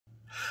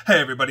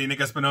Hey everybody, Nick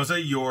Espinosa,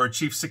 your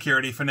chief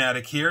security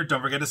fanatic here.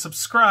 Don't forget to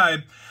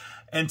subscribe.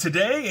 And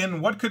today,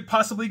 in what could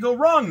possibly go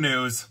wrong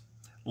news,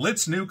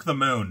 let's nuke the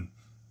moon.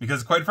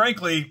 Because quite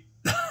frankly,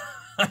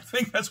 I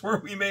think that's where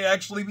we may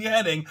actually be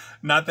heading.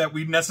 Not that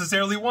we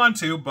necessarily want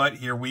to, but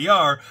here we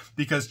are.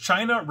 Because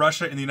China,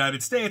 Russia, and the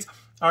United States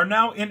are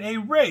now in a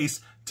race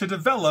to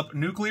develop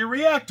nuclear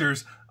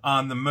reactors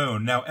on the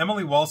moon. Now,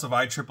 Emily Waltz of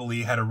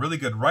IEEE had a really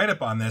good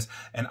write-up on this,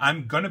 and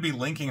I'm going to be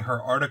linking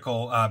her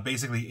article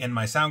basically in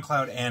my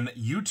SoundCloud and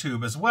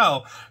YouTube as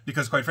well,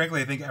 because quite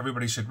frankly, I think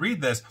everybody should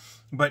read this.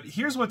 But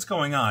here's what's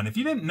going on. If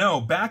you didn't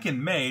know, back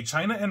in May,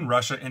 China and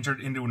Russia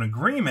entered into an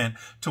agreement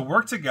to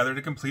work together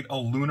to complete a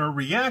lunar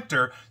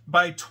reactor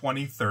by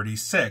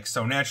 2036.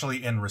 So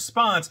naturally, in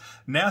response,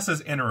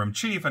 NASA's interim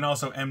chief and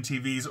also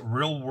MTV's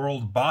Real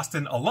World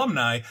Boston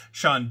alumni,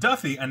 Sean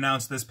Duffy,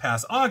 announced this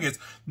past August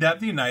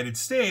that the United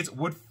States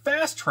would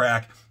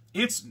fast-track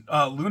its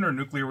lunar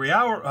nuclear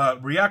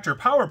reactor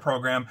power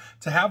program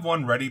to have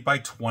one ready by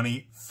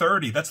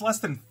 2030. That's less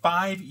than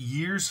 5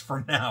 years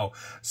from now.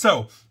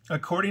 So,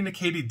 according to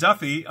Katie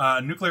Duffy,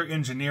 nuclear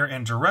engineer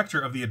and director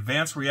of the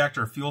Advanced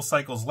Reactor Fuel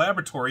Cycles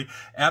Laboratory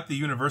at the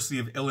University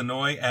of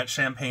Illinois at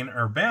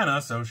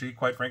Champaign-Urbana, so she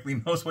quite frankly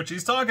knows what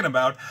she's talking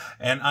about,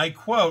 and I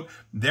quote,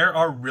 "There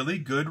are really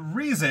good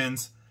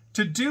reasons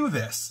to do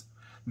this.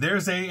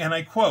 There's and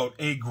I quote,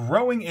 a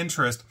growing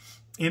interest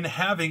in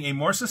having a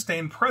more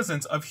sustained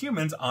presence of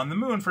humans on the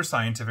moon for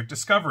scientific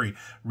discovery.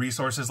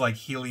 Resources like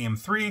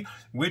helium-3,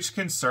 which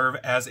can serve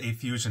as a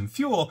fusion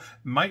fuel,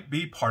 might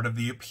be part of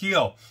the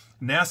appeal.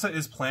 NASA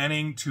is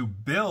planning to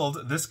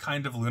build this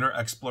kind of lunar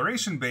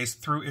exploration base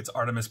through its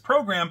Artemis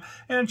program,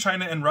 and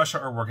China and Russia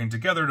are working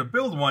together to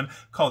build one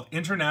called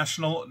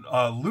International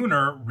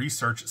Lunar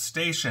Research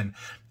Station.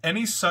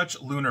 Any such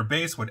lunar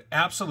base would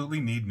absolutely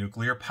need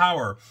nuclear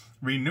power.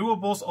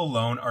 Renewables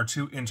alone are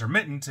too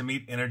intermittent to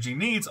meet energy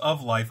needs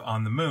of life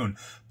on the moon.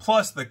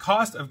 Plus, the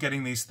cost of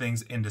getting these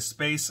things into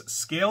space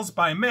scales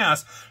by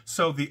mass,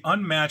 so the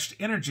unmatched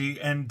energy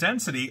and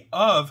density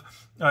of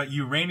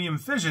uranium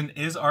fission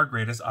is our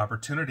greatest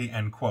opportunity,"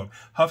 end quote.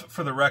 Huff,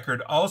 for the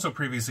record, also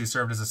previously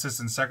served as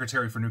Assistant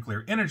Secretary for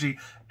Nuclear Energy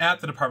at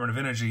the Department of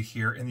Energy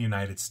here in the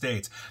United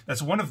States.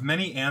 That's one of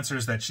many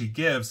answers that she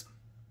gives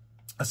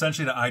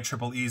essentially to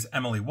IEEE's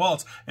Emily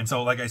Waltz. And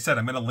so, like I said,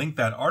 I'm going to link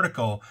that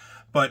article.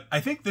 But I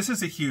think this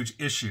is a huge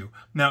issue.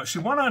 Now, she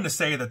went on to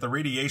say that the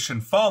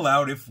radiation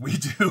fallout, if we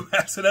do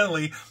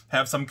accidentally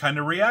have some kind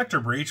of reactor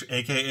breach,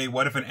 aka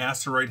what if an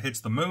asteroid hits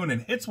the moon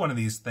and hits one of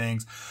these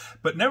things?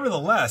 But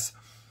nevertheless,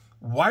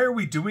 why are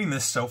we doing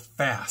this so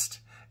fast?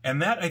 And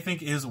that, I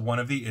think, is one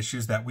of the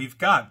issues that we've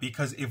got.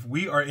 Because if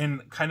we are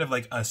in kind of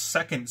like a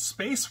second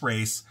space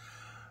race,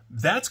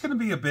 that's going to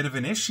be a bit of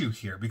an issue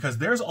here, because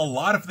there's a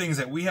lot of things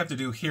that we have to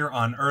do here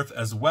on Earth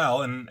as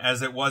well, and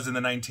as it was in the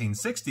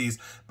 1960s.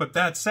 But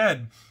that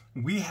said,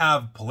 we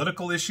have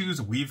political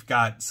issues, we've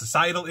got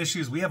societal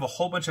issues, we have a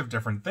whole bunch of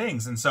different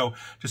things. And so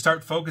to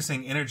start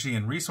focusing energy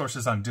and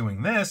resources on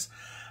doing this,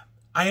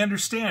 I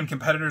understand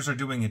competitors are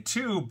doing it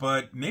too,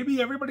 but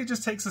maybe everybody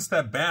just takes a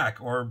step back,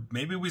 or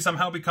maybe we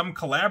somehow become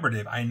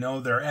collaborative. I know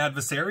they're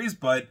adversaries,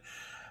 but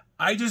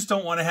I just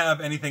don't want to have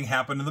anything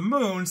happen to the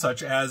moon,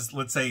 such as,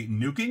 let's say,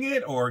 nuking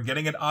it or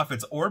getting it off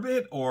its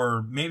orbit,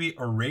 or maybe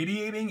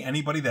irradiating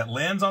anybody that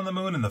lands on the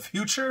moon in the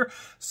future.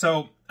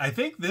 So I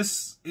think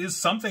this is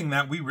something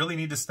that we really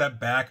need to step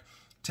back,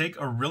 take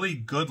a really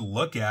good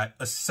look at,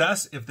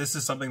 assess if this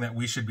is something that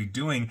we should be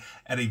doing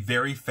at a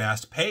very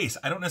fast pace.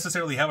 I don't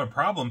necessarily have a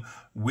problem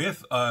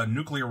with a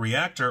nuclear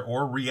reactor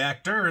or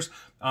reactors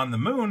on the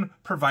moon,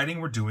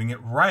 providing we're doing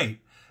it right.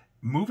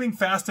 Moving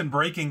fast and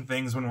breaking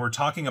things when we're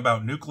talking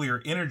about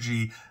nuclear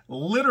energy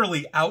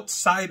literally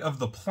outside of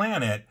the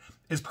planet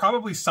is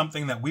probably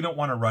something that we don't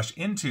want to rush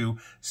into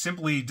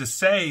simply to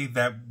say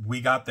that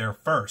we got there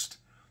first.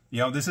 You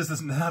know, this is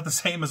not the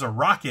same as a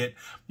rocket,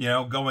 you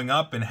know, going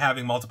up and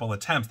having multiple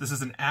attempts. This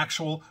is an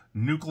actual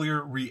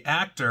nuclear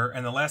reactor,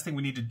 and the last thing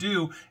we need to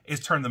do is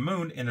turn the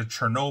moon into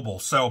Chernobyl.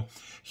 So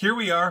here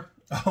we are.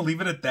 I'll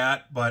leave it at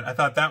that, but I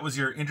thought that was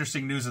your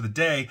interesting news of the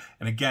day.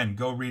 And again,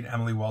 go read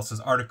Emily Waltz's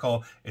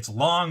article. It's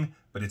long,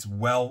 but it's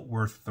well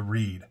worth the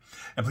read.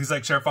 And please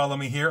like, share, follow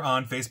me here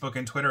on Facebook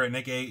and Twitter at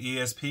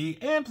NickAESP.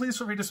 And please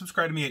feel free to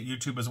subscribe to me at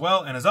YouTube as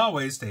well. And as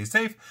always, stay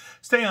safe,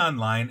 stay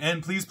online,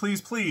 and please, please,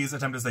 please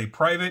attempt to stay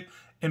private,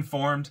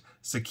 informed,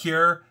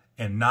 secure,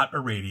 and not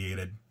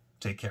irradiated.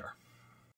 Take care.